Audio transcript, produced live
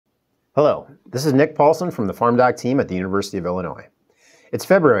Hello, this is Nick Paulson from the farmdoc team at the University of Illinois. It's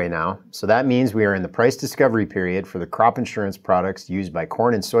February now, so that means we are in the price discovery period for the crop insurance products used by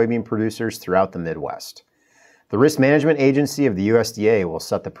corn and soybean producers throughout the Midwest. The Risk Management Agency of the USDA will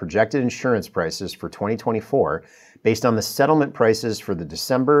set the projected insurance prices for 2024 based on the settlement prices for the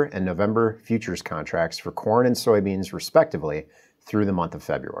December and November futures contracts for corn and soybeans respectively through the month of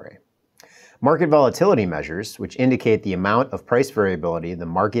February. Market volatility measures, which indicate the amount of price variability the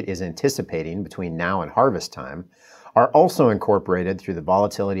market is anticipating between now and harvest time, are also incorporated through the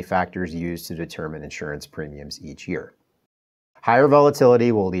volatility factors used to determine insurance premiums each year. Higher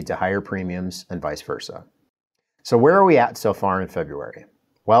volatility will lead to higher premiums and vice versa. So where are we at so far in February?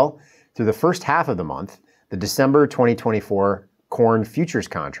 Well, through the first half of the month, the December 2024 corn futures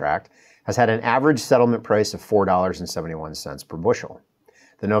contract has had an average settlement price of $4.71 per bushel.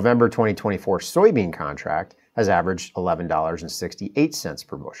 The November 2024 soybean contract has averaged $11.68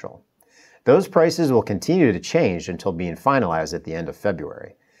 per bushel. Those prices will continue to change until being finalized at the end of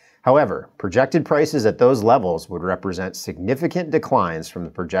February. However, projected prices at those levels would represent significant declines from the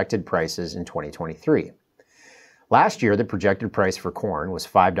projected prices in 2023. Last year, the projected price for corn was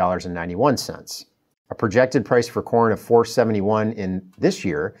 $5.91. A projected price for corn of $4.71 in this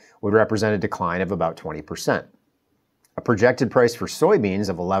year would represent a decline of about 20%. A projected price for soybeans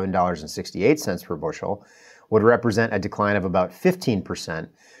of $11.68 per bushel would represent a decline of about 15%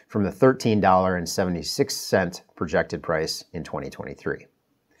 from the $13.76 projected price in 2023.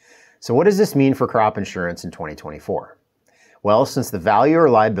 So what does this mean for crop insurance in 2024? Well, since the value or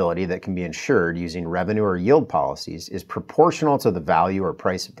liability that can be insured using revenue or yield policies is proportional to the value or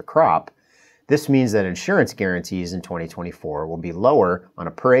price of the crop, this means that insurance guarantees in 2024 will be lower on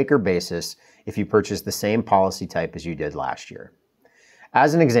a per acre basis if you purchase the same policy type as you did last year.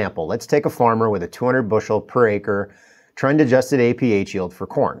 As an example, let's take a farmer with a 200 bushel per acre trend-adjusted APH yield for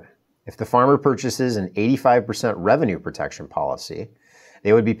corn. If the farmer purchases an 85% revenue protection policy,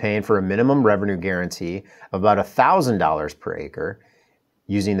 they would be paying for a minimum revenue guarantee of about $1,000 per acre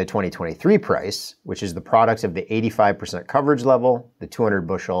using the 2023 price, which is the product of the 85% coverage level, the 200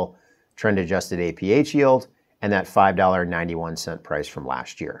 bushel trend-adjusted APH yield, and that $5.91 price from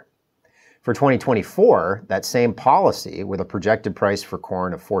last year. For 2024, that same policy with a projected price for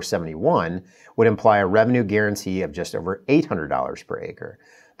corn of $4.71 would imply a revenue guarantee of just over $800 per acre,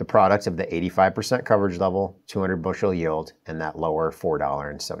 the product of the 85% coverage level, 200 bushel yield, and that lower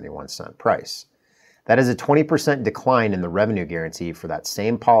 $4.71 price. That is a 20% decline in the revenue guarantee for that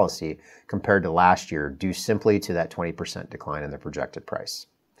same policy compared to last year, due simply to that 20% decline in the projected price.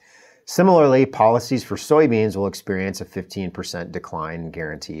 Similarly, policies for soybeans will experience a 15% decline in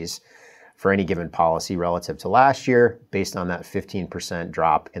guarantees for any given policy relative to last year, based on that 15%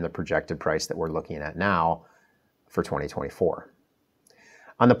 drop in the projected price that we're looking at now for 2024.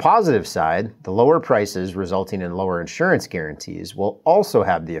 On the positive side, the lower prices resulting in lower insurance guarantees will also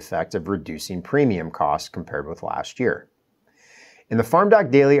have the effect of reducing premium costs compared with last year. In the FarmDoc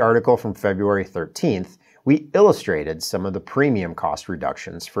Daily article from February 13th, we illustrated some of the premium cost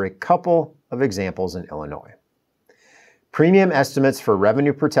reductions for a couple of examples in Illinois. Premium estimates for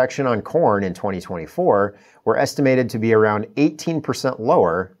revenue protection on corn in 2024 were estimated to be around 18%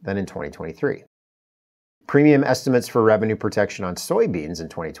 lower than in 2023. Premium estimates for revenue protection on soybeans in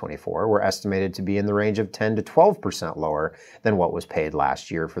 2024 were estimated to be in the range of 10 to 12% lower than what was paid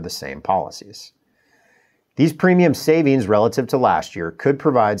last year for the same policies. These premium savings relative to last year could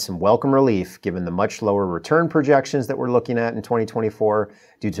provide some welcome relief given the much lower return projections that we're looking at in 2024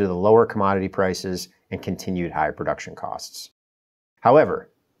 due to the lower commodity prices and continued high production costs.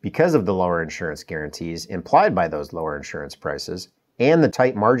 However, because of the lower insurance guarantees implied by those lower insurance prices and the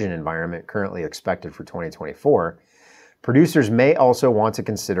tight margin environment currently expected for 2024, producers may also want to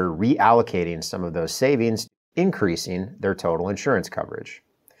consider reallocating some of those savings, increasing their total insurance coverage.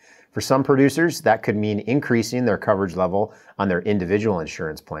 For some producers, that could mean increasing their coverage level on their individual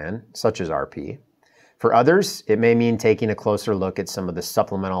insurance plan, such as RP. For others, it may mean taking a closer look at some of the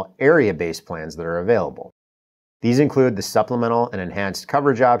supplemental area-based plans that are available. These include the supplemental and enhanced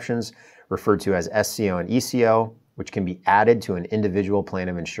coverage options, referred to as SCO and ECO, which can be added to an individual plan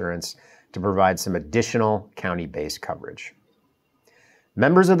of insurance to provide some additional county-based coverage.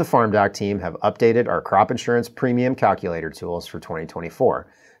 Members of the FarmDoc team have updated our crop insurance premium calculator tools for 2024,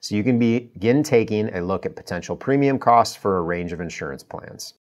 so you can begin taking a look at potential premium costs for a range of insurance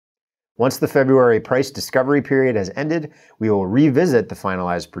plans. Once the February price discovery period has ended, we will revisit the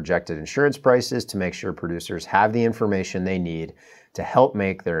finalized projected insurance prices to make sure producers have the information they need to help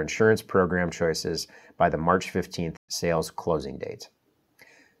make their insurance program choices by the March 15th sales closing date.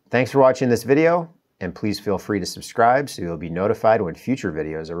 Thanks for watching this video, and please feel free to subscribe so you'll be notified when future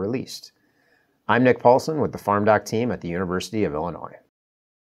videos are released. I'm Nick Paulson with the FarmDoc team at the University of Illinois.